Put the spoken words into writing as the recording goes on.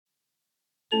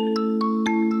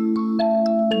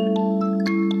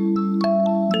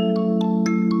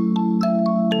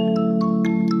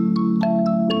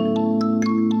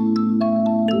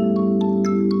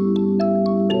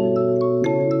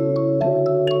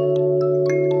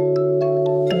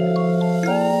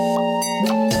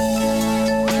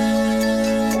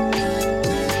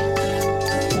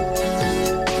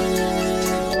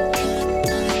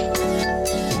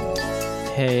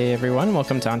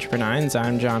Welcome to Entrepreneurs.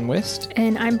 I'm John Wist.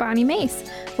 And I'm Bonnie Mace.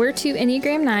 We're two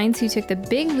Enneagram 9s who took the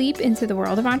big leap into the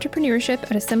world of entrepreneurship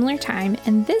at a similar time,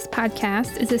 and this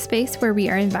podcast is a space where we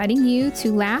are inviting you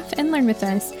to laugh and learn with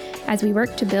us as we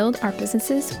work to build our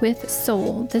businesses with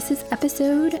soul. This is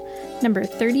episode number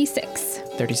 36.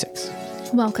 36.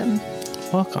 Welcome.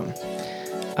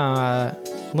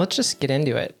 Let's just get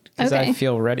into it because Okay. I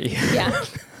feel ready. Yeah.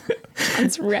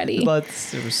 John's ready. We're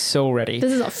so ready.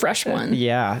 This is a fresh one.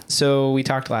 Yeah. So we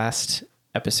talked last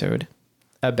episode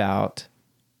about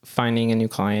finding a new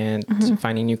client,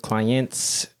 finding new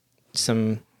clients,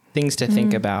 some things to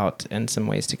think about, and some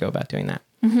ways to go about doing that.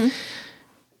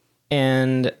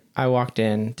 And I walked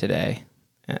in today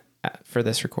for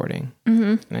this recording,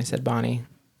 and I said, Bonnie,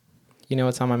 you know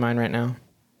what's on my mind right now?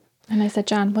 And I said,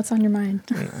 John, what's on your mind?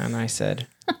 And I said,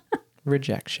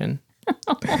 rejection.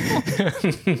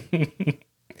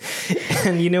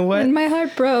 And you know what? And my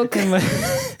heart broke.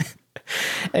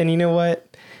 And you know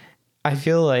what? I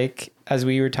feel like as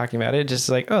we were talking about it, just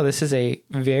like, oh, this is a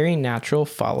very natural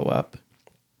follow-up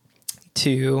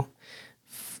to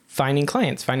finding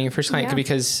clients, finding your first client. Yeah.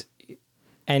 Because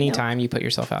anytime you put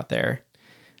yourself out there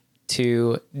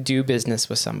to do business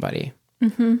with somebody,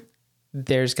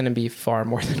 there's going to be far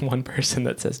more than one person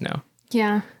that says no.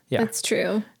 Yeah, that's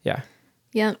true. Yeah.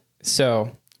 Yep.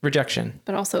 So rejection,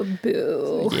 But also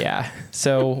boo. yeah.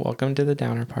 So welcome to the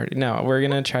downer party. No, we're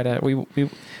gonna try to we'll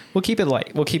keep it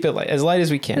light. We'll keep it as light as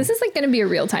we can. This is like going to be a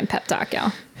real-time pep talk,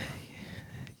 y'all.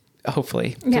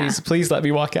 Hopefully, Yeah. please let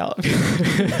me walk out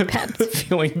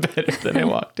feeling better than I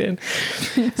walked in.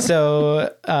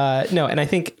 So no, and I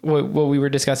think what we were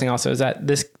discussing also is that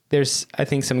there's I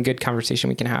think some good conversation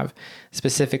we can have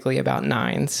specifically about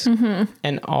nines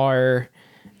and our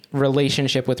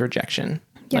relationship with rejection.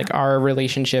 Yeah. Like our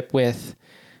relationship with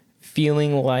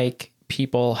feeling like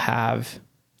people have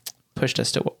pushed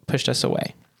us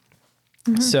away.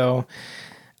 So,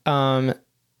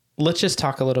 let's just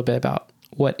talk a little bit about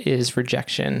what is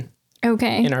rejection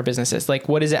in our businesses. Like,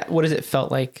 what is it? What has it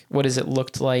felt like? What has it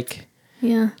looked like?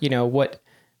 Yeah. You know,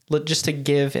 just to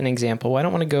give an example, I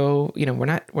don't want to go,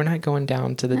 we're not going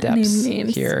down to the depths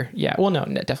here. Yeah. Well, no,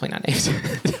 definitely not names.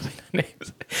 Definitely not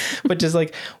names. But just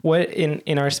like what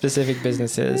in our specific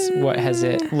businesses, what has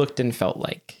it looked and felt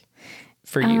like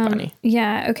for you, Bonnie?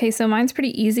 Yeah. Okay. So mine's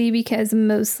pretty easy because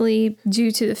mostly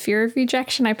due to the fear of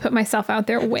rejection, I put myself out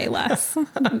there way less,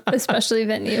 especially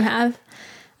than you have.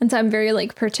 And so I'm very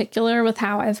like particular with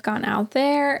how I've gone out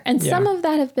there. And some of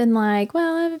that have been like,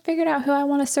 well, I haven't figured out who I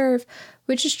want to serve,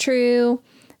 which is true.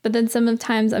 But then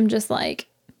sometimes I'm just like,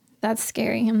 that's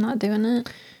scary. I'm not doing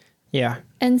it. Yeah.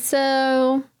 And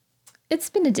so it's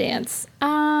been a dance.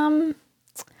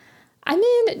 I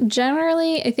mean,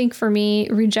 generally, I think for me,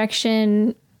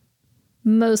 rejection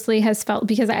mostly has felt,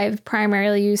 because I've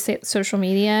primarily used social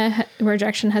media,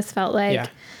 rejection has felt like,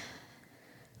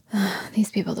 these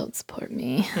people don't support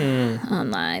me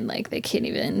online. Like they can't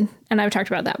even, and I've talked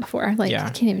about that before. Like they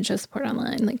can't even show support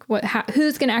online. Like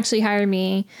who's going to actually hire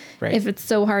me if it's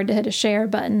so hard to hit a share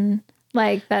button?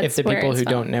 Like that's if the people who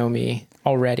don't know me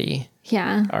already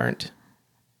aren't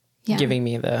giving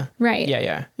me the right.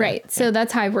 Yeah. Right. So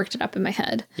that's how I've worked it up in my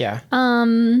head. Yeah.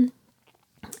 And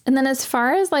then as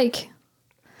far as like,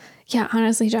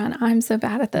 honestly, John, I'm so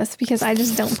bad at this because I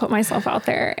just don't put myself out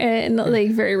there in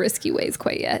like very risky ways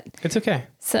quite yet. It's okay.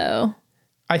 So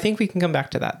I think we can come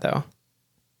back to that though.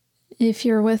 If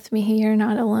you're with me, you're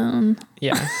not alone.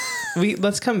 Yeah.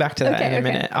 Let's come back to that in a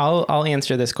minute. I'll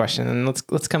answer this question and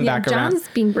let's come back around. John's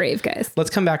being brave, guys. Let's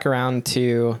come back around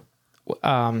to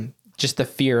just the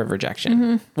fear of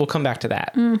rejection. We'll come back to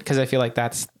that because I feel like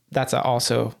that's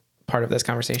also part of this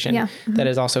conversation that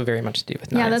is also very much to do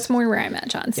with nines. Yeah, that's more where I'm at,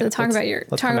 John. So talk about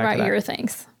your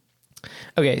things.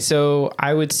 Okay, so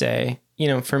I would say,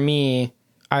 for me,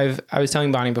 I was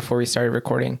telling Bonnie before we started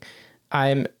recording,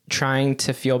 I'm trying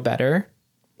to feel better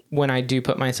when I do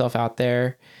put myself out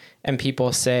there and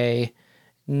people say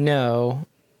no.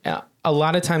 A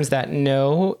lot of times that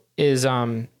no is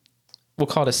we'll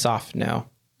call it a soft no,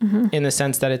 in the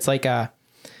sense that it's like a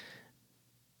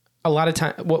lot of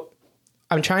time. What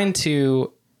I'm trying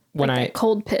to, when I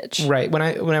cold pitch, right. When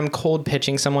I'm cold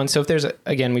pitching someone. So if there's,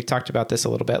 again, we've talked about this a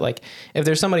little bit, like if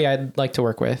there's somebody I'd like to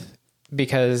work with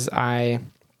because I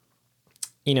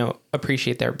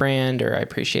appreciate their brand, or I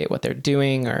appreciate what they're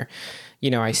doing, or,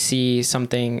 I see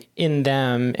something in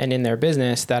them and in their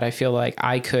business that I feel like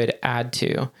I could add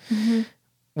to. Mm-hmm.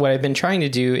 What I've been trying to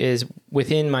do is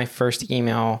within my first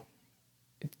email,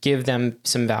 give them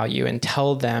some value and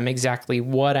tell them exactly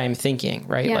what I'm thinking,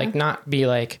 right? Yeah. Like not be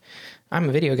like, I'm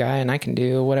a video guy and I can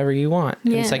do whatever you want.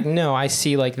 Yeah. And it's like, no, I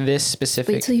see like this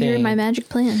specific Wait till you hear my magic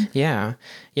plan. Yeah.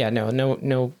 Yeah.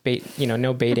 No bait,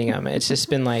 no baiting them. It's just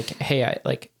been like, hey,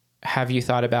 have you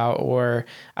thought about, or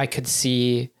I could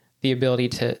see the ability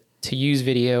to use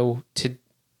video to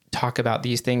talk about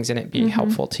these things and it be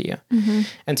helpful to you. Mm-hmm.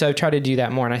 And so I've tried to do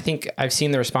that more. And I think I've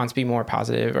seen the response be more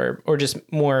positive, or just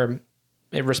more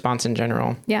response in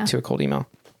general to a cold email.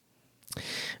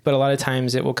 But a lot of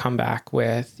times it will come back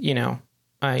with,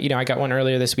 I got one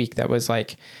earlier this week that was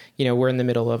like, we're in the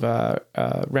middle of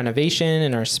a renovation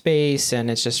in our space and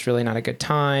it's just really not a good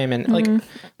time. And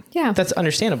that's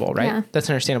understandable, right? Yeah. That's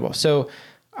understandable. So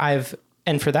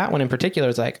and for that one in particular,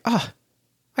 it's like, I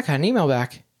got an email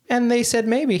back. And they said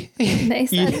maybe. They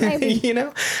said maybe.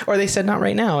 Or they said not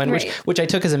right now, and which I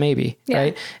took as a maybe,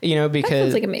 right? Because that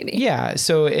sounds like a maybe. Yeah.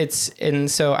 So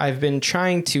so I've been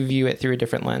trying to view it through a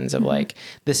different lens of like,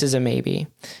 this is a maybe.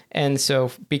 And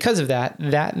so because of that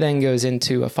then goes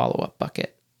into a follow-up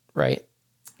bucket, right?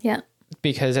 Yeah.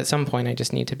 Because at some point I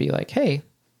just need to be like, hey,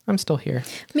 I'm still here.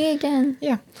 Me again.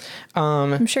 Yeah.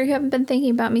 I'm sure you haven't been thinking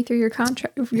about me through your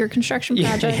construction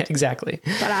project. Yeah, exactly.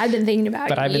 But I've been thinking about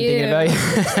you. I've been thinking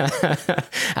about you.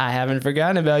 I haven't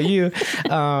forgotten about you.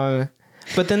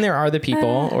 But then there are the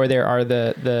people, or there are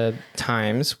the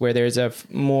times where there's a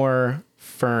more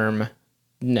firm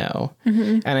no.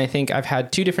 Mm-hmm. And I think I've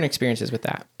had two different experiences with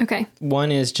that. Okay.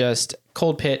 One is just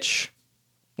cold pitch.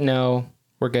 No,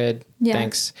 we're good. Yeah.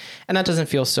 Thanks. And that doesn't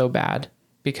feel so bad,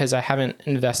 because I haven't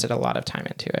invested a lot of time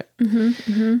into it.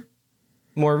 Mm-hmm, mm-hmm.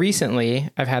 More recently,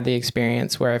 I've had the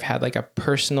experience where I've had like a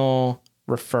personal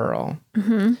referral,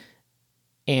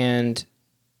 and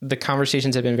the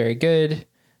conversations have been very good.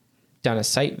 Done a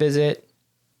site visit,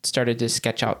 started to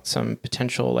sketch out some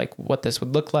potential, like what this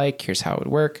would look like. Here's how it would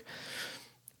work.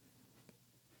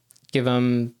 Give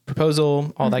them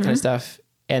proposal, all that kind of stuff.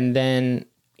 And then,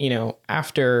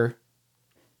 after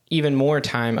even more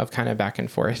time of kind of back and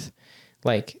forth,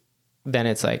 like, then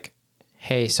it's like,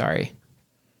 hey, sorry.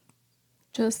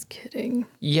 Just kidding.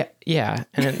 Yeah. Yeah.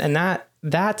 And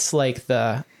that's like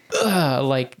the,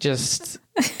 just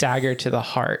dagger to the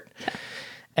heart.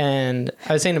 And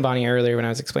I was saying to Bonnie earlier when I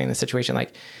was explaining the situation,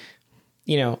 like,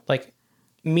 like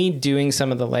me doing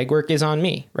some of the legwork is on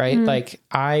me, right? Mm-hmm. Like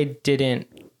I didn't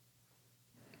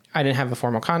have a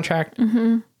formal contract,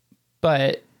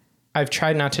 but I've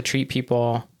tried not to treat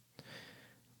people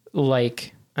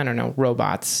like, I don't know,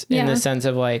 robots in the sense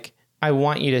of like, I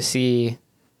want you to see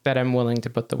that I'm willing to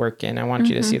put the work in. I want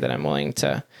you to see that I'm willing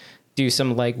to do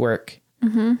some legwork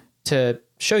to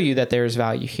show you that there's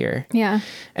value here. Yeah.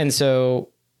 And so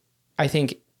I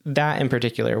think that in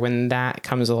particular, when that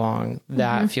comes along,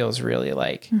 that feels really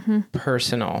like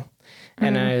personal.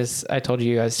 And I told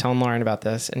you, I was telling Lauren about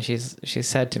this, and she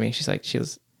said to me, she's like,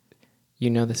 this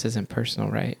isn't personal,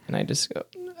 right? And I just go,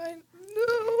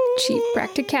 Chief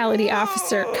Practicality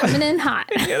Officer coming in hot.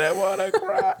 And I want to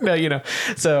cry. No,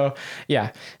 so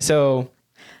yeah. So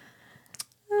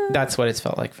that's what it's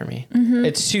felt like for me.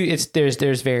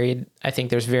 There's varying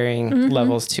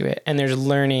levels to it, and there's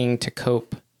learning to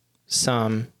cope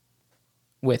some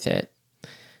with it.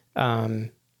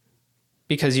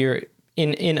 Because you're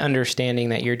in understanding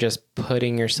that you're just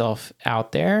putting yourself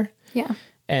out there. Yeah.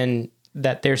 And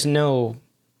that there's no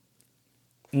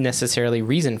necessarily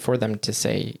reason for them to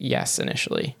say yes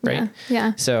initially, right?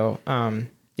 Yeah. So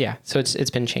so it's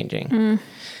been changing.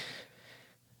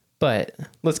 But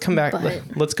let's come back.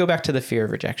 Let's go back to the fear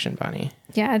of rejection, Bonnie.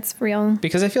 Yeah, it's real.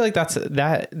 Because I feel like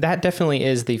that definitely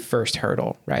is the first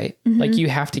hurdle, right? Like you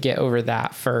have to get over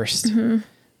that first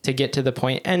to get to the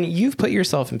point. And you've put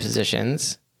yourself in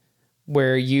positions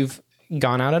where you've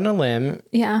gone out on a limb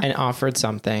and offered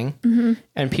something,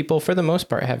 and people for the most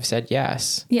part have said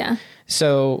yes. Yeah.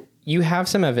 So you have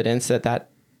some evidence that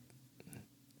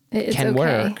it's can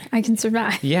work. I can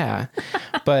survive. Yeah.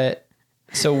 But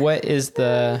so what is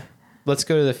let's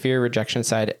go to the fear rejection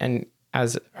side, and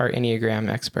as our Enneagram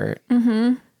expert,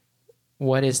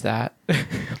 what is that?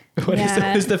 What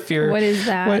is the fear? What is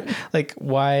that?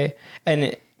 Why?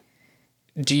 And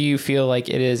do you feel like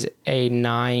it is a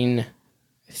 9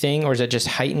 thing, or is it just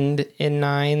heightened in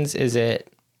 9s?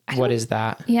 What is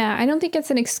that? Yeah, I don't think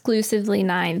it's an exclusively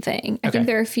 9 thing. I think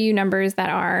there are a few numbers that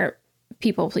are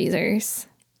people pleasers.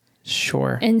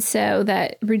 Sure. And so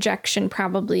that rejection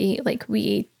probably, like,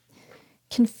 we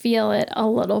can feel it a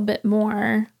little bit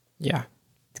more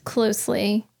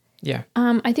closely. Yeah.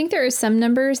 I think there are some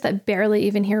numbers that barely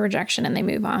even hear rejection and they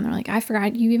move on. They're like, I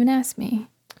forgot you even asked me.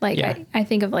 Like, I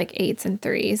think of like 8s and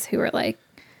 3s who are like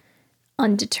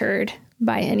undeterred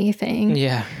by anything.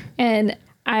 Yeah. And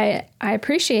I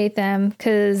appreciate them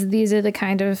because these are the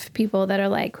kind of people that are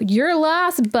like, you're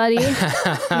lost, buddy. You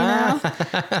know?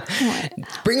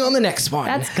 Bring on the next one.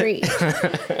 That's great.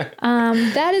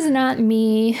 That is not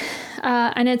me.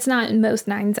 And it's not most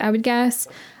 9s, I would guess.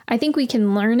 I think we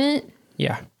can learn it.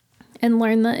 Yeah. And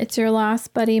learn the it's your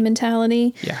lost buddy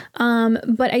mentality. Yeah.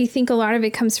 But I think a lot of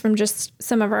it comes from just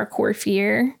some of our core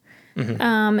fear. Mm-hmm.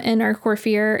 And our core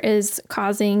fear is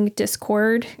causing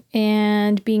discord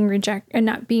and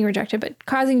not being rejected, but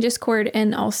causing discord,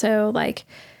 and also like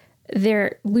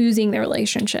they're losing the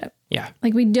relationship. Yeah.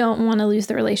 Like we don't want to lose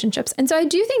the relationships. And so I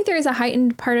do think there's a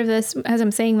heightened part of this, as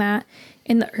I'm saying that,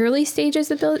 in the early stages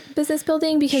of business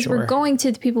building, because we're going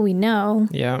to the people we know.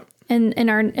 Yeah. And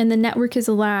the network is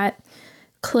a lot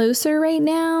closer right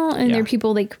now. And there are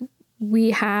people like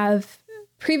we have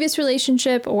previous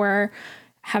relationship or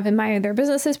have admired their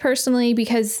businesses personally,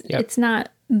 because it's not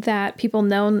that people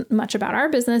know much about our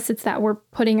business. It's that we're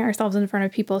putting ourselves in front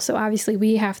of people. So obviously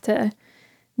we have to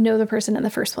know the person in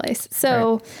the first place.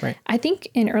 So right. I think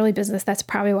in early business, that's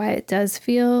probably why it does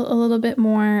feel a little bit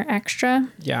more extra.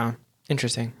 Yeah.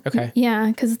 Interesting. Okay. Yeah.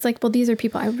 Because it's like, well, these are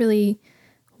people I really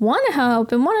want to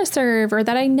help and want to serve, or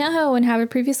that I know and have a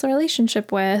previous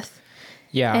relationship with.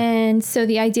 Yeah. And so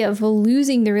the idea of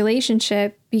losing the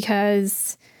relationship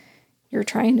because you're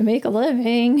trying to make a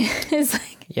living is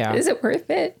like, is it worth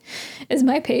it? Is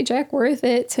my paycheck worth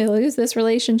it to lose this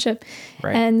relationship?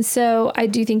 Right. And so I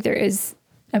do think there is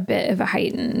a bit of a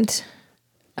heightened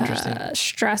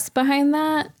stress behind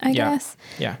that, I guess.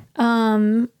 Yeah.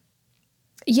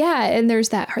 Yeah. And there's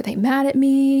that, are they mad at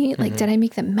me? Like, did I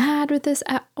make them mad with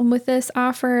this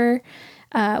offer?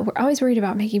 We're always worried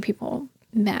about making people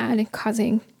mad and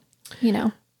causing,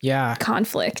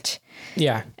 conflict.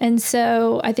 Yeah. And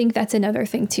so I think that's another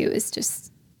thing too, is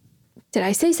just, did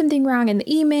I say something wrong in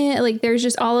the email? Like there's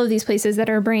just all of these places that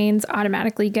our brains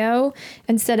automatically go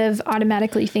instead of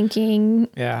automatically thinking,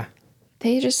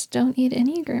 they just don't need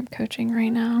Enneagram coaching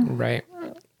right now. Right.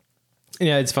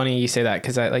 Yeah. It's funny you say that,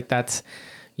 'cause that's,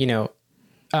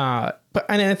 but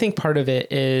I think part of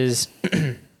it is,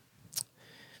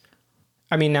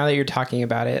 I mean, now that you're talking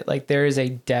about it, like there is a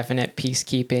definite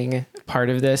peacekeeping part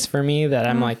of this for me that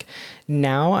I'm like,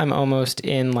 now I'm almost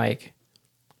in like,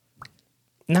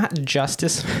 not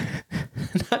justice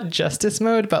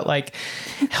mode, but like,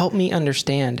 help me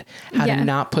understand how to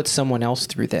not put someone else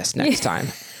through this next time.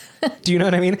 Do you know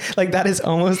what I mean? Like that is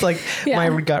almost like my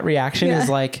gut reaction is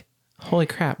like, holy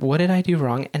crap, what did I do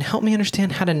wrong? And help me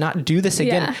understand how to not do this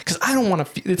again. Because I don't want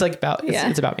to, it's like about,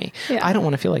 it's about me. Yeah. I don't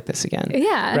want to feel like this again.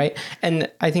 Yeah. Right. And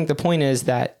I think the point is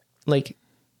that like,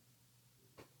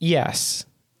 yes,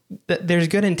 there's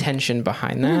good intention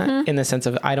behind that in the sense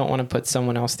of, I don't want to put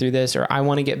someone else through this, or I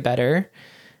want to get better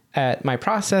at my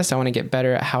process. I want to get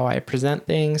better at how I present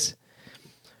things.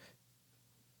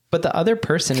 But the other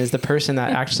person is the person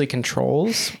that actually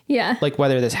controls, like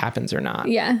whether this happens or not.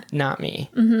 Yeah. Not me.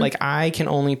 Like I can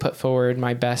only put forward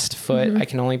my best foot. I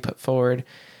can only put forward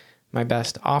my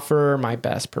best offer, my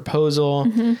best proposal.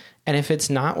 And if it's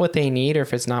not what they need, or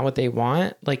if it's not what they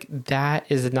want, like that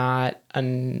is not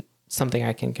something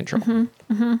I can control.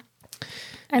 And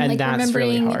like that's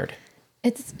really hard.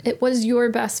 It was your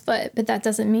best foot, but that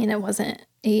doesn't mean it wasn't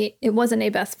a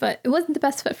best foot. It wasn't the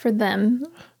best foot for them.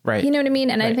 Right. You know what I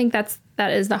mean? And I think that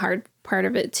is the hard part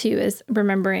of it too, is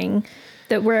remembering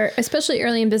that we're, especially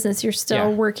early in business, you're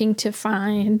still working to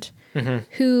find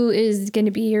who is going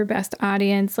to be your best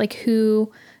audience, like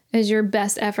who is your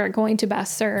best effort going to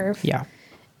best serve. Yeah.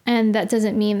 And that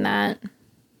doesn't mean that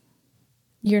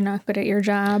you're not good at your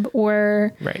job,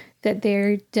 or that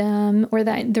they're dumb, or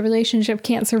that the relationship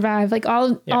can't survive. Like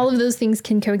all of those things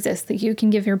can coexist, that you can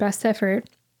give your best effort.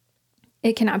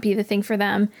 It cannot be the thing for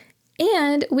them.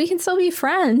 And we can still be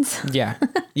friends. Yeah.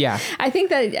 Yeah. I think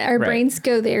that our brains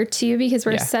go there too, because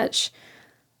we're such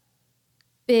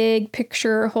big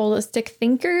picture, holistic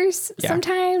thinkers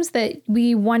sometimes, that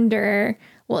we wonder,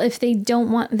 well, if they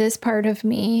don't want this part of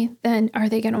me, then are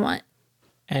they going to want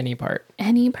any part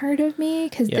of me?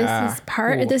 Because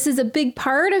this is a big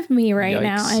part of me right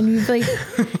now. And you're like,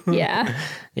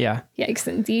 yikes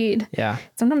indeed. Yeah.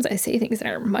 Sometimes I say things that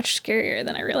are much scarier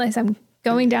than I realize I'm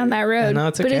going down that road. No,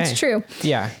 it's okay. But it's true.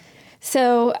 Yeah.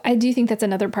 So I do think that's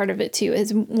another part of it too,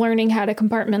 is learning how to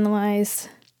compartmentalize,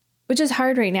 which is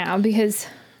hard right now because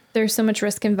there's so much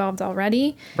risk involved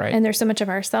already. Right. And there's so much of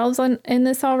ourselves in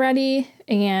this already.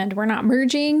 And we're not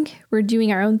merging. We're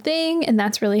doing our own thing. And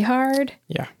that's really hard.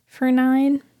 Yeah. For a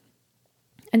 9.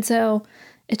 And so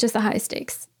it's just a high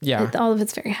stakes. Yeah. All of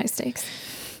it's very high stakes.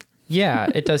 Yeah.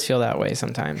 It does feel that way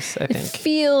sometimes, I think. It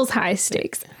feels high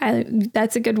stakes.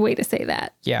 That's a good way to say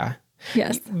that. Yeah.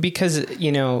 Yes. Because,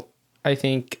 I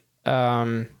think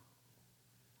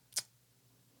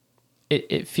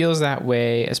it feels that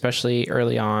way, especially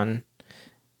early on,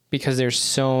 because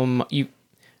there's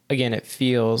it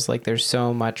feels like there's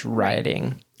so much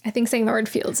riding. I think saying the word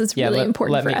feels is really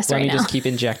important for us right now. Let me just keep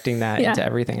injecting that into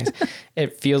everything.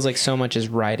 It feels like so much is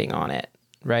riding on it,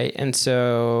 right? And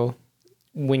so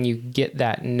when you get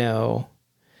that no,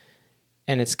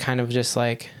 and it's kind of just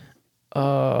like, like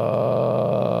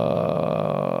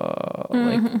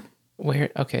where?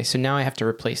 Okay, so now I have to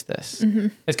replace this. Mm-hmm.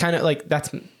 It's kind of like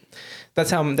that's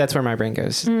where my brain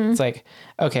goes. It's like,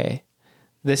 okay,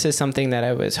 this is something that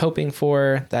I was hoping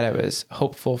for, that I was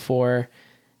hopeful for.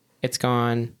 It's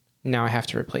gone. Now I have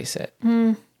to replace it.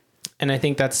 And I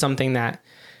think that's something that,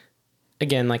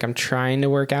 again, like I'm trying to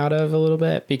work out of a little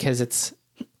bit, because it's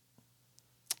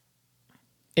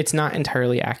not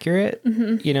entirely accurate.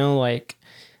 Like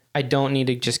I don't need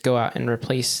to just go out and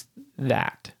replace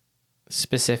that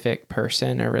specific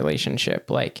person or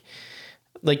relationship. Like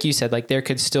you said, like there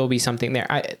could still be something there.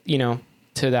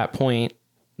 To that point,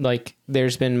 like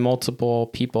there's been multiple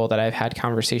people that I've had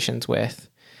conversations with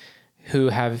who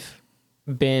have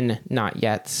been not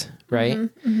yet, right?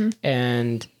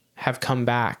 And have come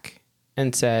back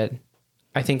and said,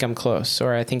 I think I'm close,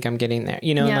 or I think I'm getting there,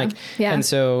 and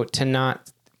so to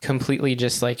not completely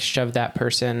just like shove that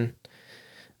person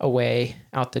away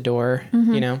out the door,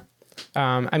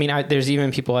 there's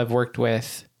even people I've worked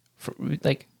with,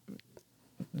 like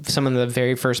some of the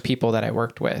very first people that I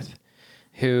worked with,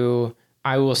 who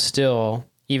I will still,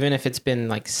 even if it's been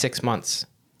like 6 months,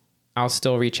 I'll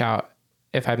still reach out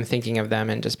if I'm thinking of them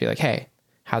and just be like, hey,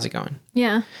 how's it going?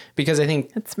 Yeah. Because I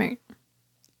think that's smart.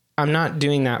 I'm not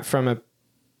doing that from a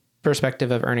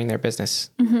perspective of earning their business.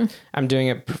 I'm doing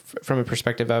it from a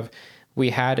perspective of we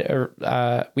had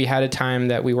a time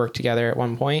that we worked together at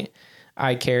one point.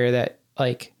 I care that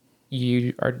like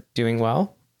you are doing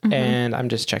well, and I'm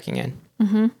just checking in.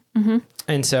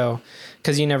 And so,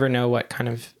 cause you never know what kind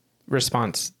of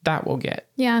response that will get.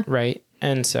 Yeah. Right.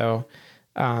 And so,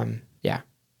 yeah.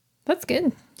 That's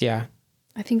good. Yeah.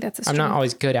 I think that's I'm not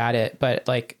always good at it, but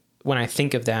like when I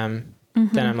think of them,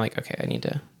 then I'm like, okay,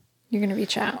 you're going to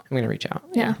reach out. I'm going to reach out.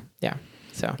 Yeah. Yeah.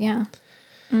 So, yeah.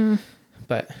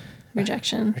 But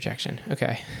rejection.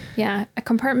 Okay. Yeah.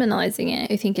 Compartmentalizing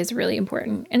it, I think, is really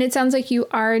important. And it sounds like you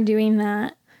are doing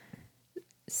that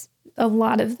a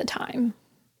lot of the time,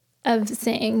 of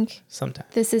saying,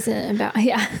 sometimes this isn't about,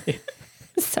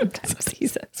 sometimes he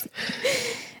says,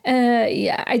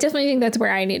 I definitely think that's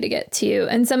where I need to get to.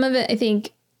 And some of it, I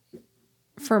think,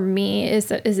 for me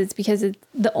is it's because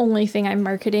the only thing I'm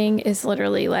marketing is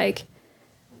literally like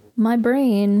my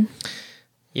brain.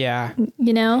 Yeah.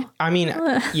 I mean,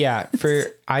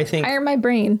 I think fire my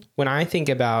brain. When I think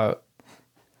about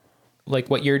like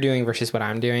what you're doing versus what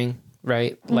I'm doing,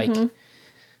 right? Like,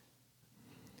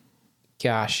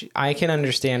 gosh, I can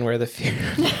understand where the fear,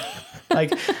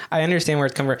 like, I understand where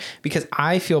it's coming from, because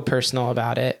I feel personal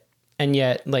about it. And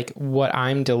yet, like, what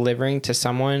I'm delivering to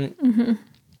someone,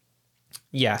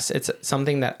 yes, it's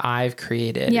something that I've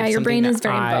created. Yeah, it's your brain is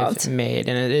very involved. I've made,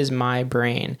 and it is my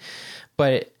brain.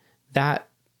 But that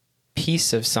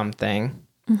piece of something,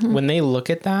 when they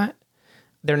look at that,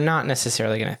 they're not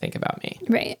necessarily going to think about me.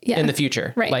 Right. Yeah. In the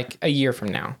future. Right. Like a year from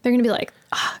now. They're going to be like,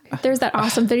 there's that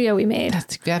awesome video we made.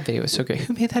 That video was so great.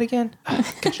 Who made that again?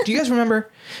 Gosh, do you guys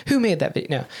remember who made that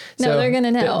video? No, they're going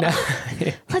to know.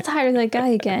 Let's hire that guy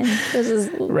again. This is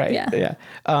right. Yeah.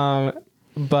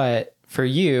 But for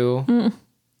you,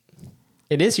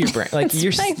 it is your brain. Like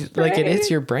you're like, it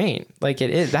is your brain. Like it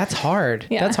is. That's hard.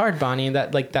 Yeah. That's hard, Bonnie.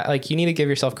 That you need to give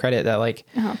yourself credit that like,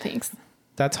 oh, thanks.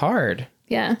 That's hard.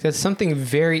 Yeah. That's something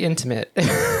very intimate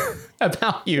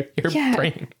about your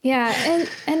brain. Yeah.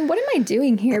 And what am I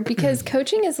doing here? Because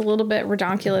coaching is a little bit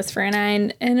redonkulous for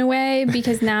Anine in a way,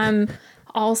 because now I'm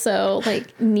also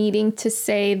like needing to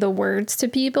say the words to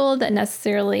people that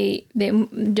necessarily they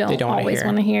don't always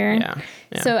want to hear. Yeah.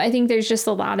 So I think there's just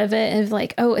a lot of it of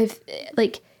like, oh, if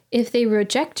they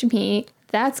reject me,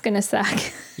 that's going to suck.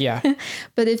 Yeah.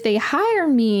 But if they hire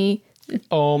me,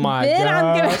 oh my then God.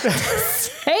 I'm going to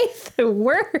say the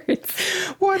words.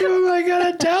 What am I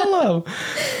going to tell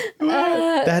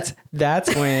them?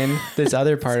 That's when this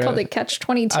other part it's called a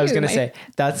catch-22. I was going to say,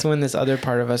 that's when this other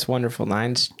part of us wonderful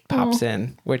nines pops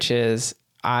in, which is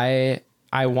I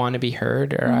I want to be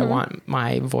heard, or I want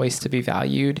my voice to be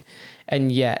valued.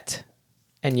 And yet,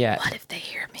 what if they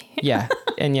hear me? yeah.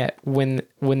 And yet when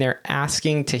they're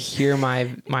asking to hear my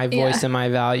voice and my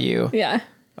value. Yeah.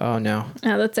 Oh no.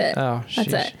 No, that's it. Oh, that's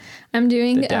sheesh. it. I'm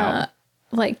doing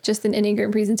like just an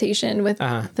Enneagram presentation with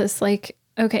this, like,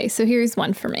 okay, so here's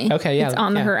one for me. Okay. Yeah. It's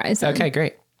on the horizon. Okay,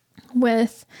 great.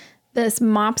 With this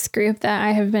MOPS group that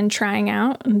I have been trying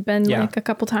out and been like a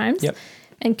couple times. Yep.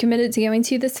 And committed to going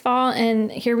to this fall.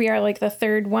 And here we are, like the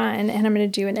third one, and I'm going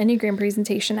to do an Enneagram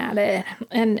presentation at it.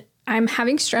 And I'm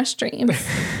having stress dreams.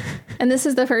 And this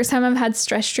is the first time I've had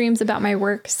stress dreams about my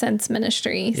work since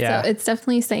ministry. Yeah. So it's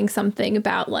definitely saying something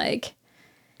about, like,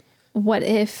 what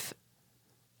if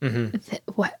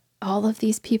what all of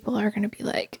these people are going to be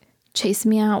like, chase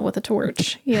me out with a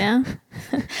torch, you know?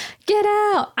 Get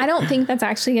out. I don't think that's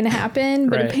actually going to happen,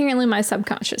 but apparently my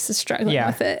subconscious is struggling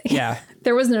with it. Yeah.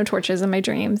 There was no torches in my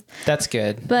dreams. That's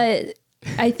good. But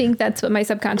I think that's what my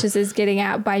subconscious is getting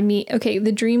at by me. Okay,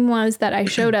 the dream was that I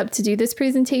showed up to do this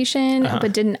presentation,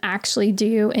 but didn't actually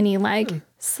do any like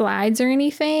slides or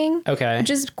anything. Okay.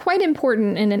 Which is quite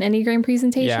important in an Enneagram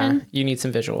presentation. Yeah. You need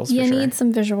some visuals. You need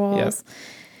some visuals. Yep.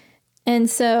 And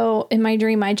so in my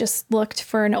dream, I just looked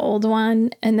for an old one,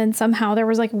 and then somehow there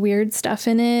was like weird stuff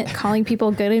in it, calling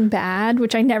people good and bad,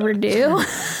 which I never do.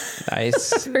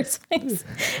 Nice. First place.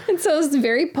 And so it was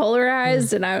very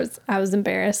polarized, and I was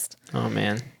embarrassed. Oh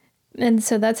man. And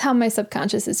so that's how my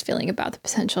subconscious is feeling about the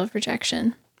potential of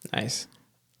rejection. Nice.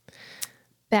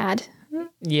 Bad.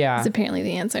 Yeah. Is apparently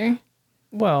the answer.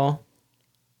 Well,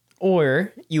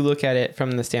 or you look at it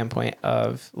from the standpoint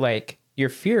of like, your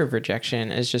fear of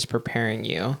rejection is just preparing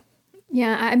you.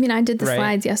 Yeah, I mean, I did the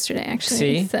slides yesterday,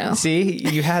 actually. See,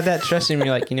 you had that stress dream. You're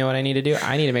like, you know what I need to do?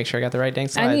 I need to make sure I got the right dang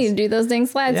slides. I need to do those dang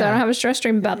slides so I don't have a stress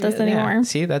dream about this anymore. Yeah.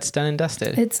 See, that's done and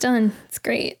dusted. It's done. It's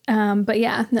great. But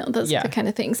yeah, no, those are the kind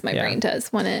of things my brain does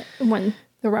when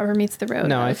the rubber meets the road.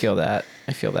 No, I feel that.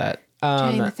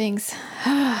 Doing the things.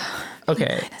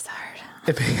 Okay. It's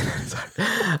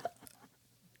hard.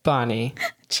 Bonnie,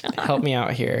 John, help me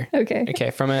out here.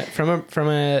 Okay. From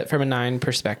a 9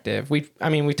 perspective, we're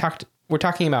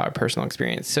talking about our personal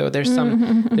experience. So there's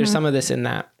some of this in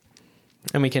that,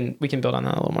 and we can build on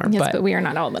that a little more. Yes, but we are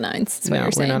not all the 9s. No,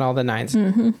 we're not all the 9s.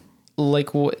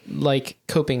 Mm-hmm. Like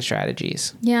coping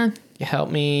strategies. Yeah.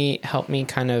 Help me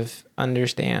kind of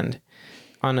understand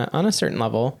on a certain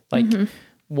level, like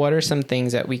what are some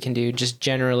things that we can do just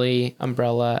generally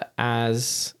umbrella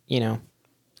as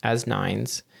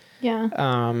 9s.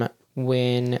 Yeah.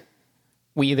 When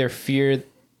we either fear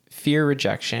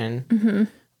rejection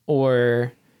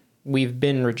or we've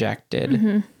been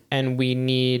rejected and we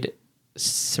need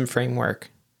some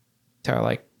framework to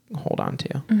like hold on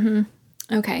to.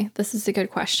 Okay. This is a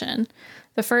good question.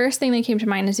 The first thing that came to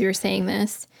mind as you were saying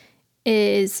this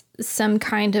is some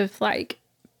kind of like,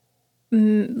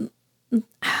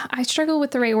 I struggle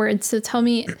with the right words. So tell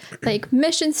me, like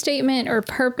mission statement or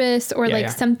purpose or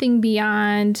something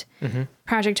beyond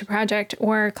project to project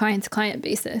or client to client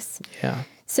basis. Yeah.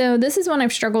 So this is one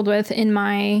I've struggled with in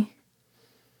my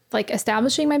like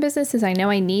establishing my business, is I know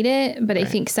I need it, but I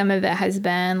think some of it has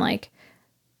been like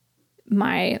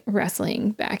my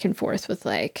wrestling back and forth with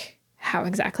like how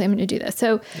exactly I'm going to do this.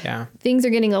 So things are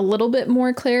getting a little bit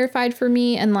more clarified for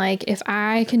me. And like, if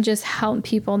I can just help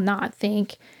people not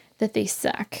think that they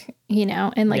suck,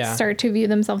 and like start to view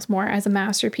themselves more as a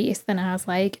masterpiece than as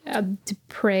like a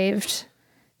depraved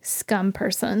scum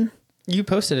person. You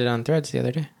posted it on Threads the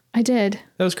other day. I did.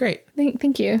 That was great.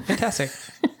 Thank you. Fantastic.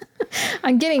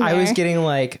 I'm getting there. I was getting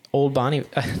like old Bonnie.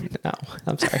 No,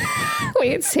 I'm sorry.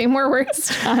 Wait, say more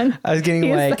words, John. I was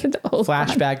getting like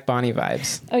flashback Bonnie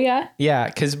vibes. Oh yeah? Yeah,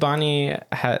 because Bonnie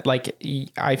had like,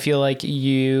 I feel like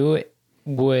you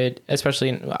would,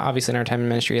 especially obviously in our time in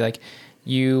ministry, like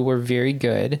you were very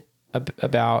good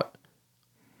about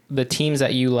the teams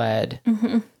that you led.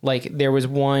 Like there was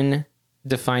one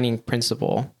defining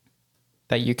principle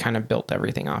that you kind of built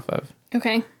everything off of.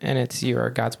 Okay. And it's your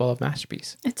God's well of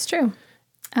masterpiece. It's true.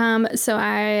 So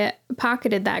I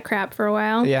pocketed that crap for a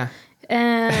while. Yeah.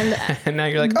 And, and now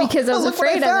you're like, because I was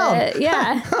afraid of it.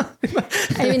 Yeah.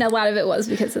 I mean, a lot of it was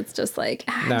because it's just like,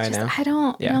 I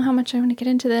don't know how much I want to get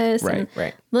into this.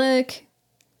 Right. Look,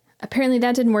 apparently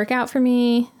that didn't work out for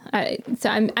me. So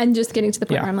I'm just getting to the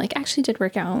point where I'm like, actually did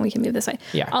work out and we can move this way.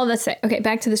 Yeah. All that say, okay,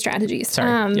 back to the strategies.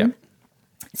 Sorry.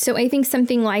 So I think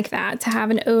something like that, to have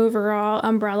an overall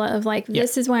umbrella of like,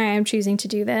 this is why I'm choosing to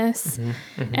do this.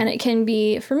 And it can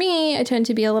be, for me, I tend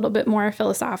to be a little bit more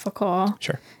philosophical.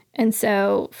 Sure. And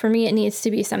so for me, it needs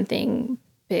to be something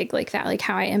big like that, like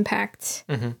how I impact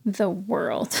the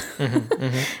world.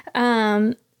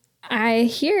 I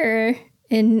hear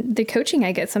in the coaching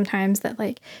I get sometimes that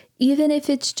like, even if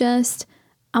it's just,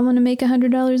 I want to make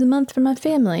 $100 a month for my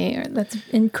family, or that's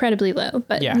incredibly low,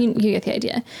 but you get the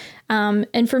idea.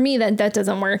 And for me, that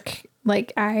doesn't work.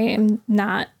 Like I am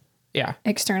not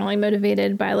externally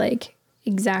motivated by like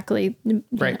exactly you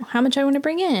know, how much I want to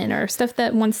bring in or stuff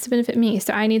that wants to benefit me.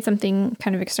 So I need something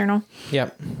kind of external.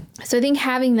 Yep. So I think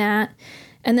having that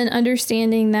and then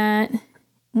understanding that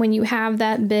when you have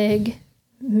that big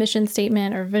mission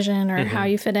statement or vision or how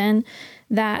you fit in,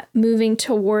 that moving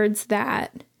towards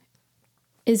that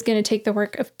is going to take the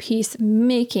work of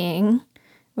peacemaking,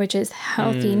 which is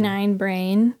healthy 9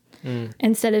 brain,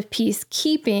 instead of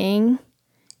peacekeeping,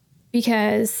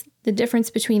 because the difference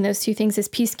between those two things is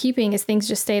peacekeeping is things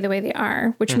just stay the way they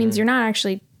are, which means you're not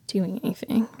actually doing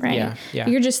anything, right? Yeah.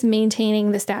 You're just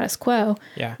maintaining the status quo,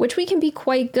 which we can be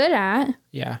quite good at,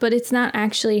 but it's not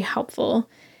actually helpful.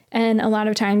 And a lot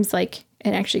of times, like,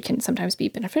 it actually can sometimes be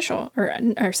beneficial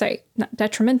or sorry, not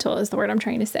detrimental is the word I'm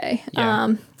trying to say.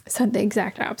 So the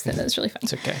exact opposite. That's really fun.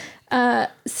 It's okay.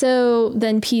 So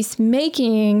then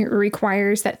peacemaking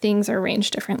requires that things are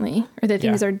arranged differently or that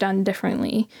things are done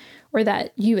differently or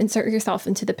that you insert yourself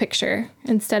into the picture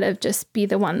instead of just be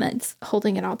the one that's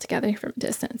holding it all together from a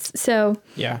distance. So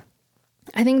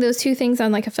I think those two things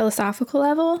on like a philosophical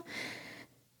level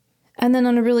and then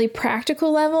on a really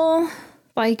practical level,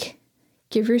 like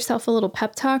give yourself a little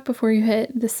pep talk before you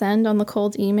hit the send on the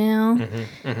cold email.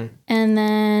 And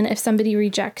then if somebody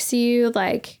rejects you,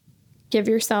 like give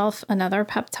yourself another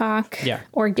pep talk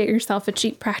or get yourself a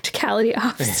chief practicality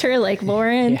officer like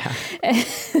Lauren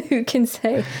who can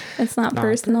say, it's not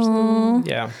personal.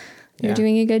 You're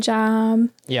doing a good job.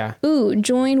 Ooh,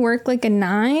 join Work Like a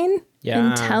 9.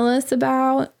 And tell us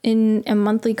about in a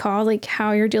monthly call, like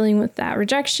how you're dealing with that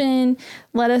rejection.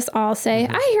 Let us all say,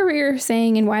 I hear what you're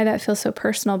saying and why that feels so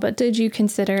personal, but did you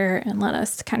consider, and let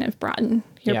us kind of broaden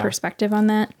your perspective on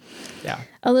that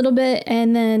a little bit,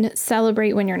 and then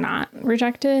celebrate when you're not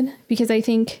rejected. Because I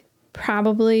think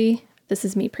probably, this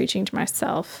is me preaching to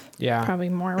myself, probably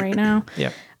more right now.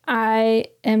 I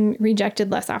am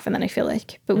rejected less often than I feel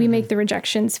like, but we make the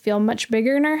rejections feel much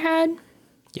bigger in our head.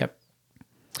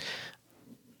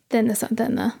 Than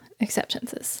the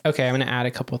acceptances. Okay, I'm going to add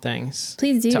a couple things.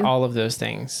 Please do. To all of those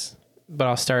things. But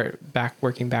I'll start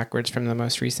working backwards from the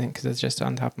most recent because it's just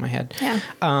on top of my head.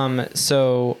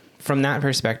 So from that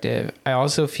perspective, I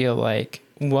also feel like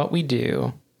what we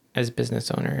do as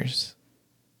business owners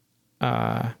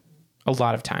a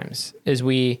lot of times is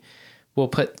we will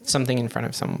put something in front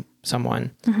of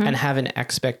someone and have an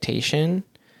expectation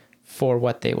for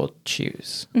what they will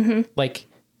choose. Like,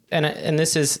 and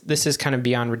this is kind of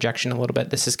beyond rejection a little bit.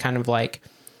 This is kind of like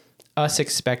us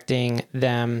expecting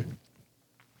them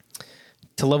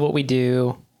to love what we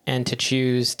do and to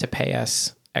choose to pay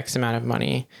us X amount of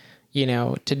money, you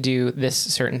know, to do this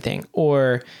certain thing,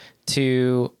 or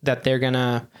that they're going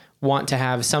to want to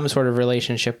have some sort of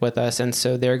relationship with us. And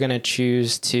so they're going to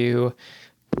choose to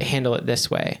handle it this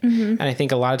way. And I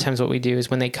think a lot of times what we do is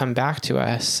when they come back to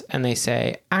us and they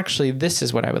say, actually, this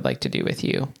is what I would like to do with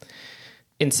you.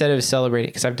 Instead of celebrating,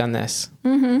 because I've done this,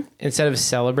 instead of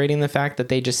celebrating the fact that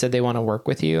they just said they want to work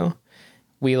with you,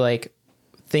 we like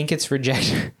think it's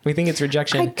rejection. We think it's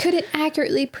rejection. I couldn't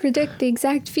accurately predict the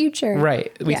exact future.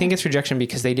 Right. We think it's rejection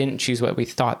because they didn't choose what we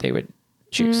thought they would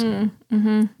choose.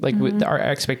 Like our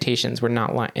expectations were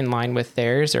not in line with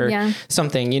theirs or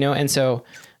something, you know? And so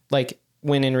like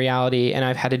when in reality, and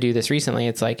I've had to do this recently,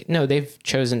 it's like, no, they've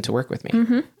chosen to work with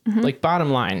me. Like bottom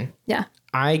line.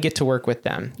 I get to work with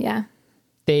them.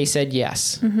 They said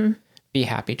yes. Be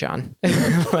happy, John.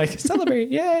 Like celebrate,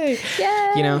 yay!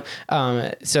 You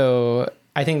know. So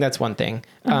I think that's one thing.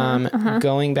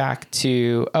 Going back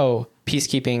to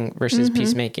peacekeeping versus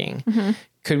peacemaking.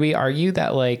 Could we argue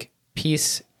that like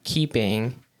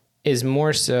peacekeeping is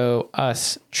more so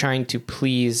us trying to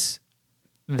please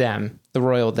them, the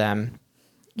royal them?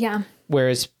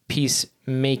 Whereas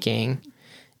peacemaking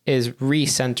is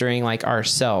recentering like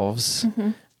ourselves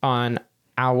on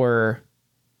our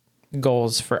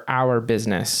goals for our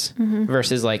business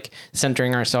versus like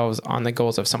centering ourselves on the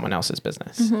goals of someone else's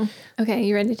business. Okay.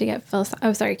 You ready to get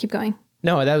oh, sorry. Keep going.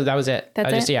 No, that was it.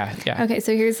 That's it? Yeah. Okay.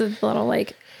 So here's a little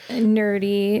like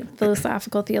nerdy,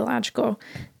 philosophical, theological.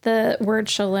 The word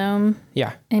shalom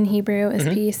in Hebrew is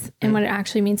peace. And what it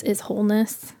actually means is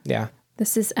wholeness.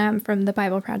 This is from the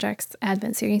Bible Project's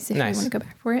Advent series, if you want to go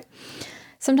back for it.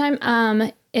 Sometime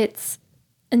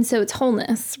and so it's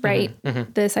wholeness, right?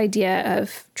 This idea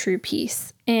of true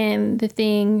peace. And the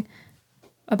thing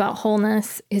about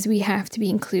wholeness is we have to be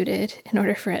included in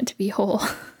order for it to be whole.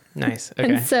 Nice. Okay.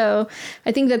 And so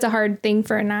I think that's a hard thing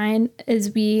for a 9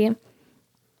 is we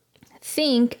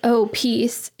think, oh,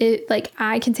 peace, it like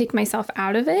I can take myself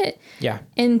out of it. Yeah.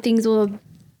 And things will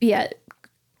be at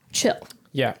chill.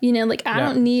 Yeah. You know, like I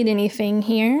don't need anything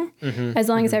here. As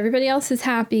long as everybody else is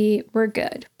happy, we're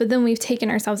good. But then we've taken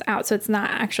ourselves out. So it's not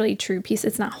actually true peace.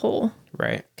 It's not whole.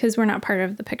 Right. Because we're not part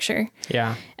of the picture.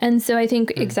 Yeah. And so I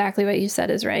think exactly what you said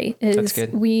is right. That's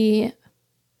good. We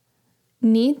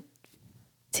need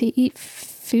to eat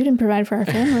food and provide for our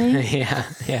family. Yeah.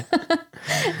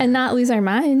 And not lose our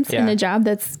minds in a job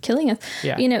that's killing us.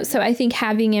 Yeah. You know, so I think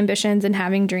having ambitions and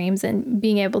having dreams and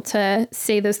being able to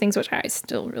say those things, which I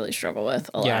still really struggle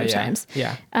with a lot of times.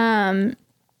 Yeah. And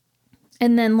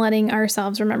then letting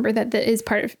ourselves remember that that is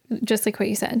part of, just like what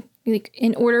you said, like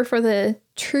in order for the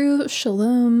true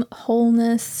shalom,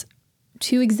 wholeness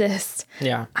to exist,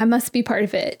 I must be part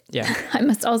of it. Yeah. I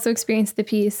must also experience the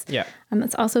peace. Yeah. I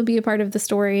must also be a part of the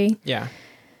story. Yeah.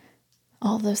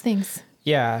 All of those things.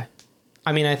 Yeah.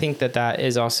 I mean, I think that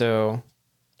is also,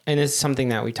 and it's something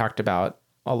that we talked about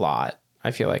a lot,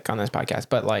 I feel like, on this podcast,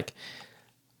 but like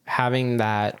having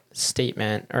that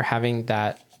statement or having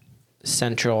that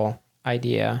central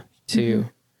idea to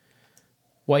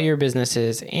what your business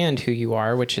is and who you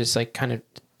are, which is like kind of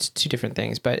two different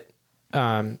things, but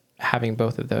having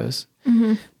both of those,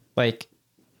 like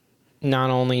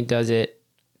not only does it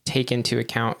take into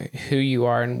account who you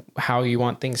are and how you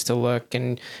want things to look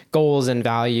and goals and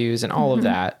values and all of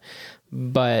that,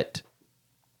 but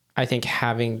I think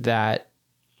having that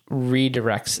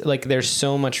redirects, like there's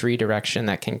so much redirection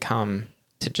that can come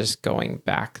to just going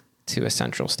back to a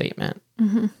central statement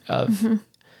of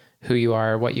who you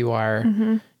are, what you are,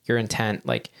 your intent.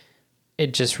 Like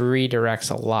it just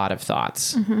redirects a lot of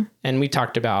thoughts. And we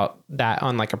talked about that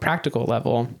on like a practical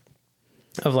level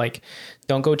of like,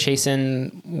 don't go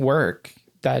chasing work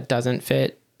that doesn't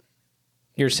fit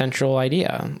your central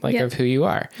idea, like of who you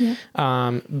are.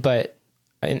 But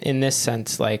in this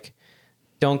sense, like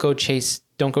don't go chase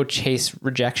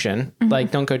rejection.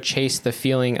 Like don't go chase the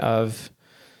feeling of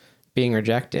being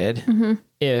rejected.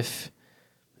 If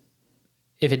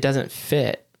it doesn't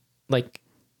fit, like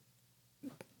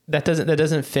that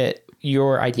doesn't fit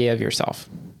your idea of yourself.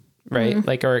 Right.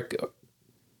 Like, or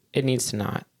it needs to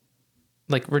not.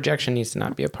 Like rejection needs to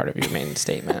not be a part of your main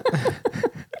statement.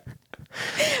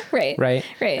 Right.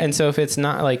 And so if it's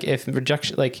not like, if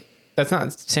rejection, like that's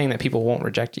not saying that people won't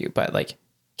reject you, but like,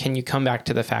 can you come back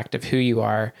to the fact of who you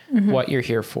are, what you're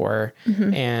here for,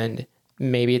 and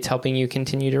maybe it's helping you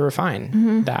continue to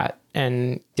refine that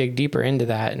and dig deeper into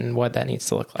that and what that needs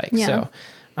to look like. So,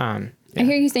 I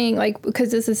hear you saying like,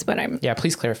 because this is what I'm. Yeah,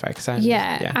 please clarify. Because I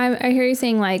hear you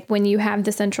saying like when you have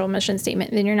the central mission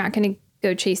statement, then you're not going to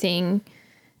go chasing,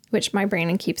 which my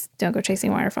brain keeps, don't go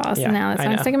chasing waterfalls. Yeah, now that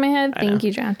sounds stuck in my head. Thank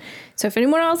you, John. So if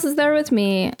anyone else is there with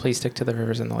me, please stick to the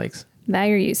rivers and the lakes that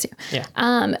you're used to.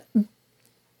 Yeah.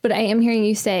 But I am hearing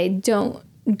you say, don't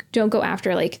go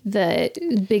after like the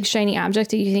big shiny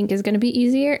object that you think is going to be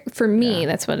easier. For me,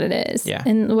 that's what it is. Yeah.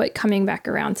 And what coming back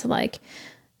around to like,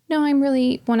 no, I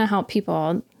really want to help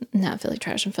people not feel like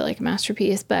trash and feel like a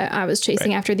masterpiece. But I was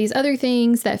chasing after these other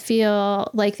things that feel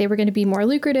like they were going to be more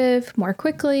lucrative, more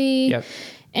quickly. Yep.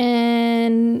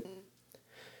 And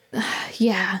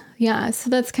so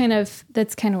that's kind of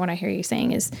what I hear you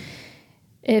saying is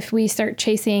if we start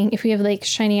chasing, if we have like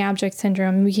shiny object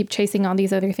syndrome, we keep chasing all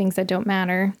these other things that don't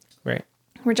matter. Right.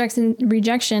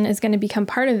 Rejection is going to become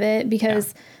part of it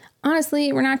because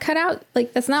honestly, we're not cut out.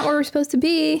 Like that's not where we're supposed to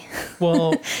be.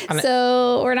 Well,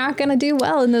 so we're not going to do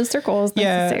well in those circles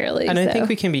necessarily. And I think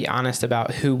we can be honest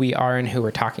about who we are and who we're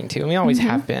talking to. And we always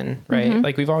have been, right?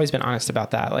 Like we've always been honest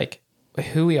about that. Like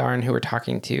who we are and who we're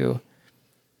talking to.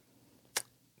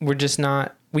 We're just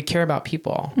not, we care about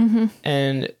people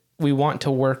and we want to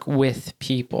work with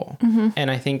people. And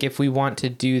I think if we want to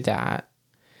do that,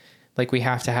 like we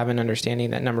have to have an understanding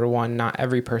that number one, not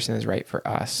every person is right for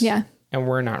us. Yeah. And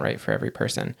we're not right for every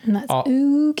person. And that's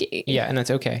okay. Yeah. And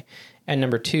that's okay. And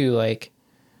number two, like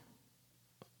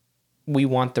we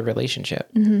want the relationship.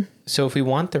 So if we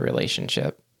want the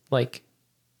relationship, like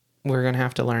we're going to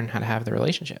have to learn how to have the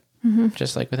relationship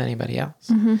just like with anybody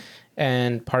else.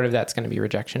 And part of that's going to be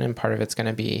rejection. And part of it's going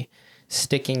to be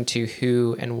sticking to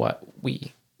who and what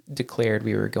we declared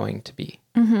we were going to be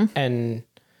and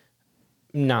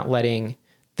not letting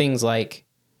things like,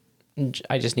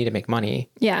 I just need to make money,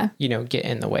 get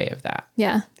in the way of that.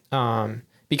 Yeah.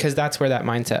 Because that's where that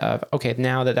mindset of, okay,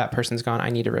 now that person's gone,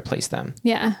 I need to replace them.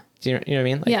 Yeah. Do you know what I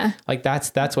mean? Like, like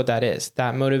that's what that is.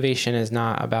 That motivation is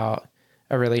not about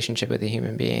a relationship with a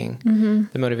human being.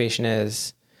 The motivation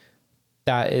is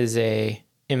that is a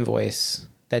invoice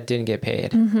that didn't get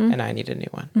paid and I need a new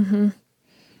one.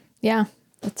 Yeah.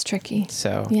 That's tricky.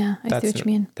 So yeah, I see what you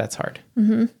mean. That's hard.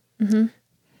 Mm-hmm. Mm-hmm.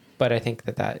 But I think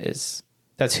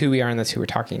that's who we are and that's who we're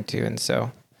talking to. And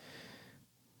so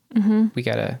we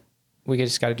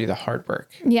just got to do the hard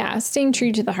work. Yeah. Staying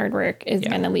true to the hard work is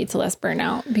going to lead to less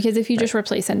burnout, because if you just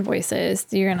replace invoices,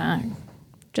 you're going to,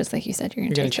 just like you said, you're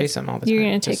going to chase them all the time. You're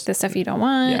going to take the stuff you don't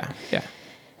want. Yeah. Yeah.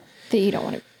 That you don't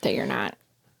want to, that you're not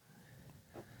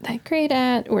that great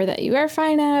at, or that you are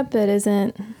fine at, but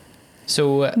isn't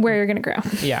where you're going to grow.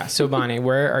 Yeah. So Bonnie,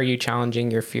 where are you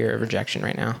challenging your fear of rejection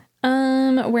right now?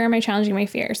 Where am I challenging my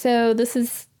fear? So this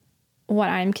is what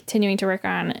I'm continuing to work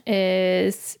on,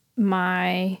 is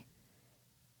my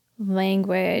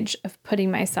language of putting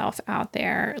myself out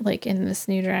there, like in this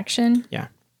new direction. Yeah.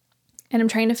 And I'm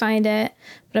trying to find it,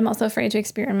 but I'm also afraid to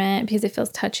experiment because it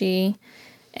feels touchy.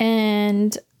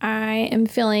 And I am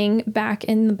feeling back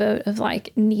in the boat of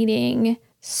like needing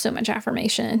so much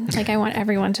affirmation. Like I want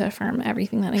everyone to affirm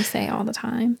everything that I say all the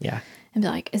time. Yeah. And be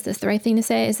like, is this the right thing to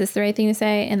say? Is this the right thing to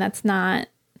say? And that's not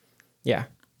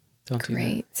don't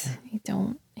great. Do that.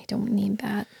 I don't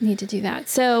need to do that.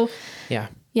 So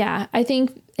yeah, I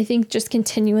think just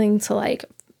continuing to like,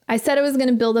 I said I was going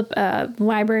to build up a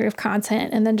library of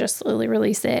content and then just slowly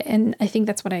release it. And I think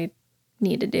that's what I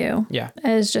need to do. Yeah.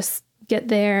 Is just get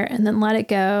there and then let it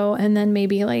go. And then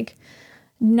maybe like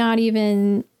not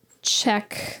even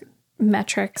check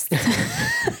metrics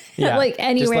like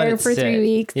anywhere for 3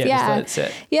 weeks. Yeah. Just let it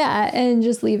sit. Yeah. And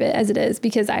just leave it as it is,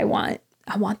 because I want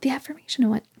the affirmation. I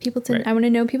want people to, I want to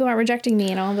know people are rejecting me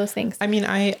and all those things. I mean,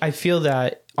 I feel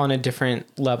that on a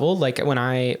different level. Like when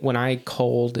I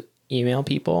cold email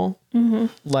people,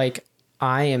 like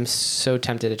I am so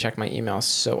tempted to check my email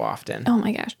so often. Oh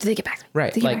my gosh. Did they get back to me?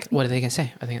 Right. Like, what are they going to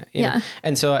say? I think, you know?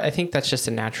 And so I think that's just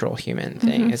a natural human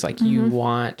thing. Is like, you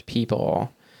want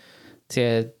people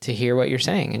to hear what you're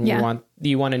saying, and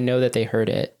you want to know that they heard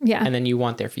it. Yeah. And then you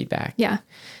want their feedback. Yeah.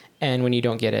 And when you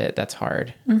don't get it, that's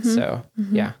hard. So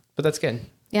yeah, but that's good.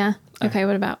 Yeah. Okay.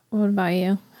 What about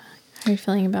you? How are you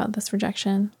feeling about this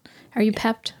rejection? Are you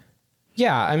pepped?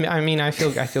 Yeah. I mean, I feel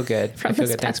good. I feel good.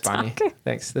 Thanks, Bonnie. Talk.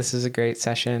 Thanks. This is a great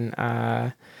session.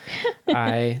 I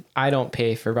don't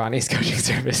pay for Bonnie's coaching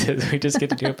services. We just get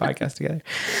to do a podcast together.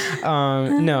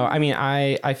 No, I mean,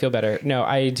 I feel better. No,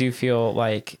 I do feel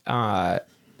like,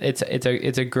 it's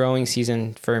a growing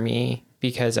season for me,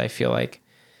 because I feel like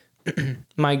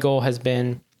my goal has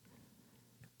been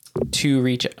to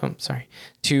reach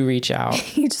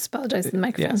out. You just apologize to the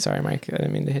microphone. Yeah, sorry, Mike. I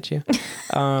didn't mean to hit you.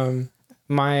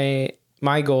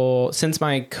 My goal, since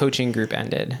my coaching group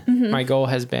ended, my goal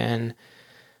has been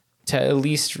to at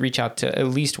least reach out to at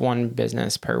least one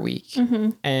business per week.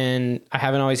 And I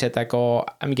haven't always hit that goal.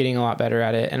 I'm getting a lot better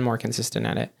at it and more consistent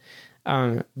at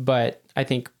it. But I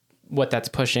think what that's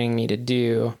pushing me to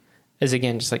do is,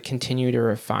 again, just like continue to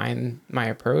refine my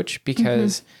approach,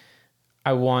 because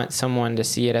I want someone to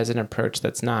see it as an approach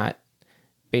that's not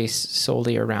based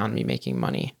solely around me making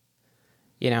money,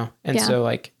 you know? And so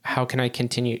like, how can I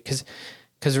continue?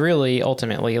 Cause really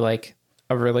ultimately, like,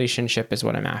 a relationship is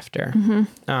what I'm after.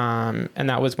 And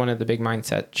that was one of the big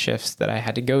mindset shifts that I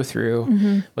had to go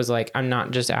through, was like, I'm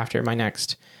not just after my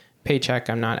next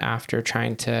paycheck. I'm not after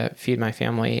trying to feed my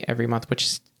family every month, which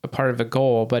is a part of a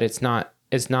goal, but it's not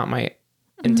my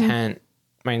intent.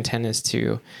 My intent is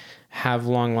to have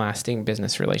long-lasting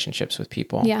business relationships with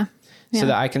people. Yeah. So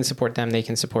that I can support them, they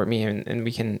can support me, and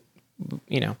we can,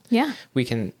 you know, we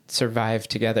can survive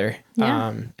together,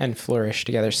 and flourish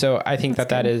together. So I think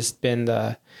that has been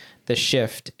the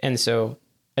shift. And so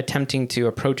attempting to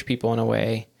approach people in a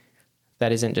way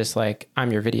that isn't just like,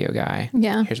 I'm your video guy.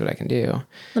 Yeah. Here's what I can do.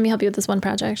 Let me help you with this one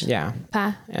project. Yeah.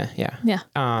 Yeah.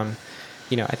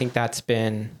 You know, I think that's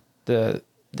been the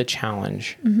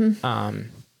challenge.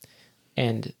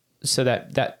 And so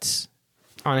that's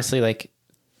honestly like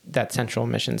that central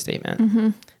mission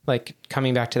statement, like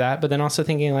coming back to that, but then also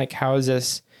thinking like, how is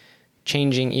this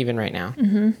changing even right now?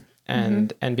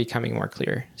 And becoming more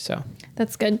clear. So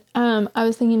that's good. I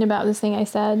was thinking about this thing I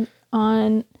said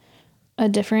on a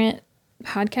different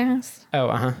podcast.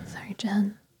 Sorry,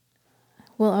 Jen.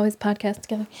 We'll always podcast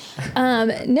together.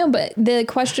 No, but the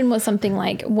question was something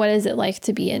like, what is it like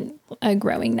to be a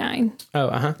growing 9?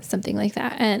 Something like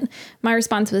that. And my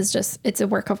response was just, it's a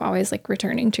work of always like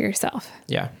returning to yourself.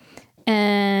 Yeah.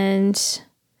 And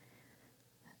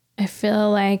I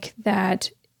feel like that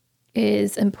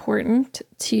is important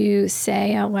to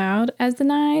say out loud as the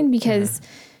 9, because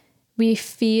we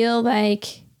feel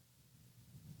like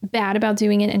bad about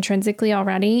doing it intrinsically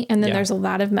already. And then there's a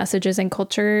lot of messages in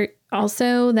culture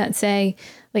also that say,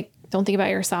 like, don't think about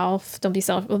yourself. Don't be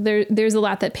selfish. Well, there's a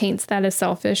lot that paints that as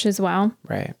selfish as well.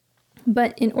 Right.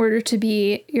 But in order to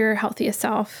be your healthiest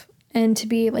self and to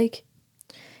be like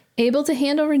able to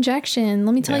handle rejection,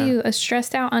 let me tell you, a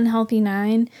stressed out, unhealthy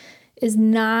 9 is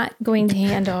not going to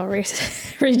handle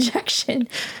rejection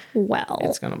well.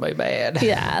 It's going to be bad.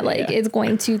 Yeah, like it's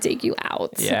going to take you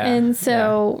out. Yeah. And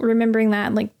so remembering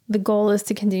that, like, the goal is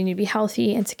to continue to be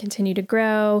healthy and to continue to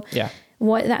grow. Yeah.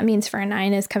 What that means for a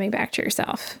 9 is coming back to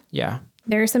yourself. Yeah.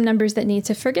 There are some numbers that need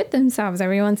to forget themselves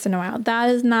every once in a while.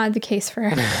 That is not the case for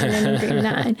an Enneagram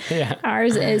 9. Yeah.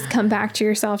 Ours is come back to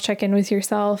yourself, check in with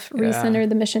yourself, recenter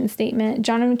the mission statement.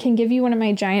 John can give you one of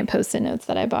my giant Post-it notes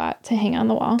that I bought to hang on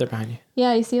the wall. They're behind you.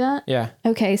 Yeah, you see that? Yeah.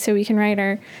 Okay, so we can write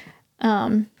our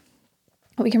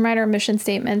mission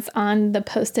statements on the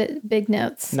Post-it big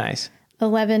notes. Nice.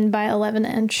 11 by 11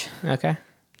 inch. Okay.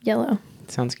 Yellow.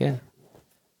 Sounds good.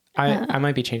 I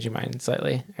might be changing mine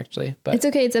slightly, actually, but it's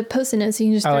okay. It's a Post-it note, so you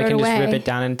can just throw it away. I can just rip it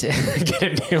down and get a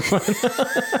new one.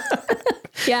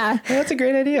 Yeah. Well, that's a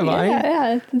great idea, Bonnie.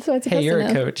 Yeah. That's what it's hey, you're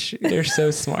a coach. You're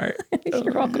so smart.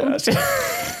 You're welcome.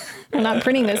 I'm not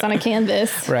printing this on a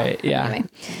canvas. Right. Yeah. Anyway.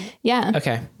 Yeah.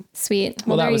 Okay. Sweet.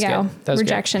 Well, there that was you go. good. That was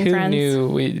Rejection, good. friends. Who knew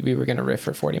we were going to riff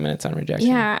for 40 minutes on rejection?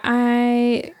 Yeah.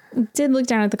 I did look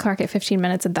down at the clock at 15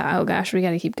 minutes and thought, oh gosh, we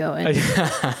got to keep going.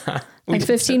 Like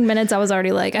 15 minutes, I was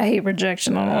already like, I hate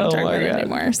rejection. I don't want to talk about it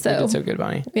anymore. So, you did so good,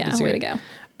 Bonnie. Yeah, way to go.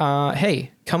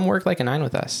 Hey, come work like a 9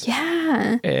 with us.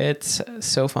 Yeah. It's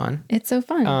so fun. It's so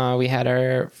fun. We had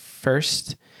our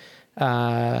first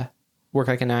Work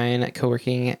Like a 9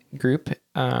 co-working group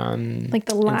like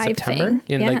the live in September.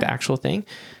 thing. Like the actual thing.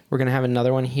 We're going to have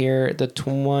another one here the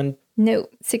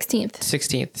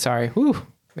 16th. Sorry. Whew.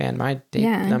 Man, my date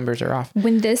numbers are off.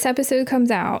 When this episode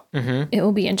comes out, it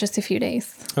will be in just a few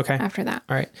days. Okay. After that.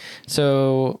 All right.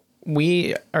 So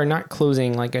we are not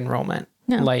closing like enrollment.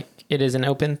 No. Like it is an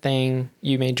open thing.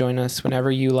 You may join us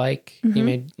whenever you like. You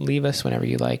may leave us whenever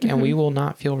you like, and we will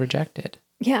not feel rejected.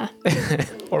 Yeah.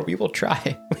 Or we will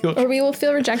try. Or we will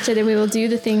feel rejected, and we will do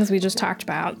the things we just talked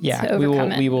about. Yeah. To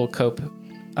overcome we will cope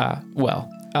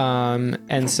well.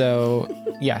 And so,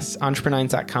 yes,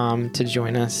 entrepreneurs.com to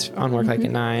join us on Work Like a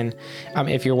 9.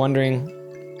 If you're wondering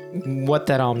what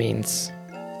that all means,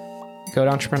 go to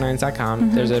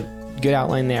entrepreneurs.com. There's a good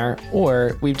outline there.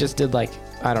 Or we just did 5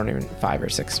 or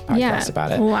 6 podcasts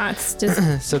about it. Lots.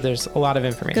 Just so there's a lot of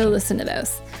information. go listen to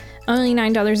those. Only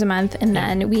 $9 a month. And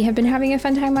then we have been having a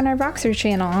fun time on our Voxer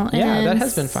channel. Yeah, that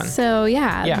has been fun. So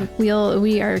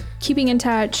we are keeping in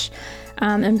touch.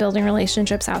 And building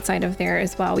relationships outside of there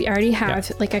as well. We already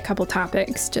have a couple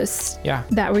topics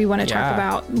that we want to talk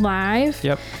about live.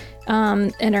 Yep.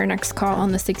 In our next call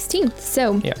on the 16th.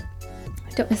 So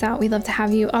don't miss out. We'd love to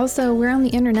have you. Also, we're on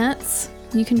the internets.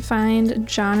 You can find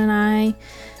John and I,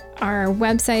 our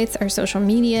websites, our social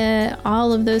media,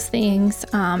 all of those things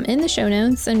in the show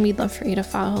notes. And we'd love for you to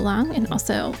follow along and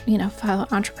also, follow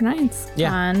Entrepreneurs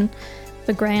on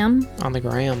the gram. On the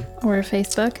gram. Or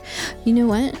Facebook. You know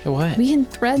what? What? We can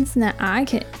Threads now.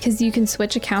 Because you can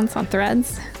switch accounts on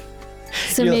Threads.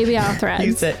 So maybe I'll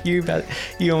Threads. You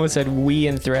almost said we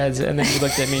in Threads, and then you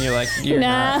looked at me and you're like, you're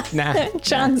not. Nah.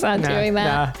 John's not doing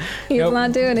that. Nah. He's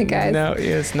not doing it, guys. No,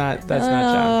 it's not. That's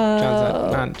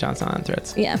not John. John's not on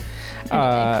Threads. Yeah.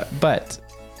 But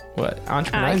what?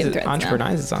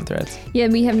 Entrepreneurs is on Threads. Yeah,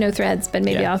 we have no Threads, but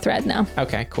maybe I'll thread now.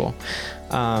 Okay, cool.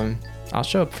 I'll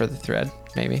show up for the thread,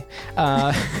 maybe.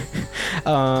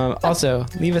 Also,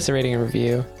 leave us a rating and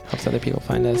review. Helps other people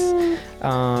find us.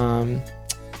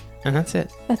 And that's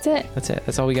it. That's it.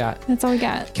 That's all we got.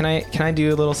 Can I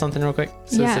do a little something real quick?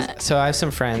 So I have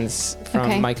some friends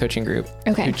from my coaching group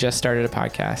who just started a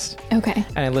podcast. Okay.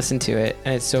 And I listened to it,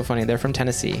 and it's so funny. They're from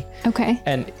Tennessee. Okay.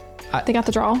 And they got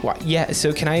the draw? Yeah.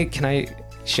 So can I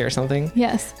share something?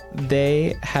 Yes.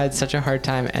 They had such a hard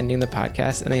time ending the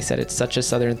podcast, and they said it's such a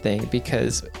Southern thing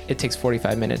because it takes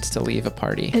 45 minutes to leave a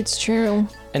party. It's true.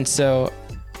 And so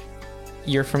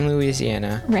you're from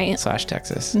Louisiana, right? /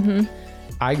 Texas. Mm-hmm.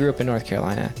 I grew up in North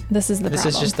Carolina. This is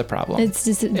just the problem. It's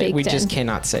just baked we just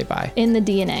cannot say bye. In the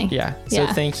DNA. Yeah. So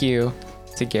thank you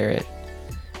to Garrett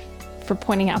for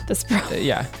pointing out this problem.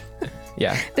 Yeah.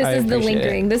 This is the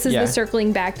lingering. This is the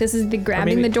circling back. This is the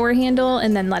grabbing the door handle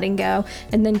and then letting go,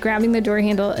 and then grabbing the door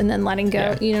handle and then letting go.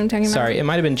 Yeah. You know what I'm talking about? Sorry, it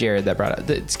might have been Jared that brought it.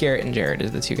 It's Garrett and Jared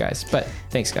is the two guys. But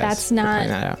thanks, guys. That's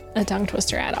not a tongue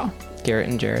twister at all. Garrett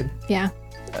and Jared. Yeah.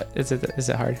 Is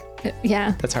it hard?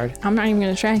 Yeah. That's hard. I'm not even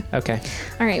going to try. Okay.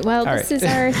 All right. Well, this is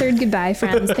our third goodbye,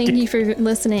 friends. Okay. Thank you for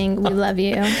listening. We love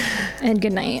you. And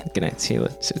good night. Good night. See you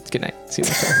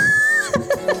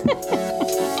later.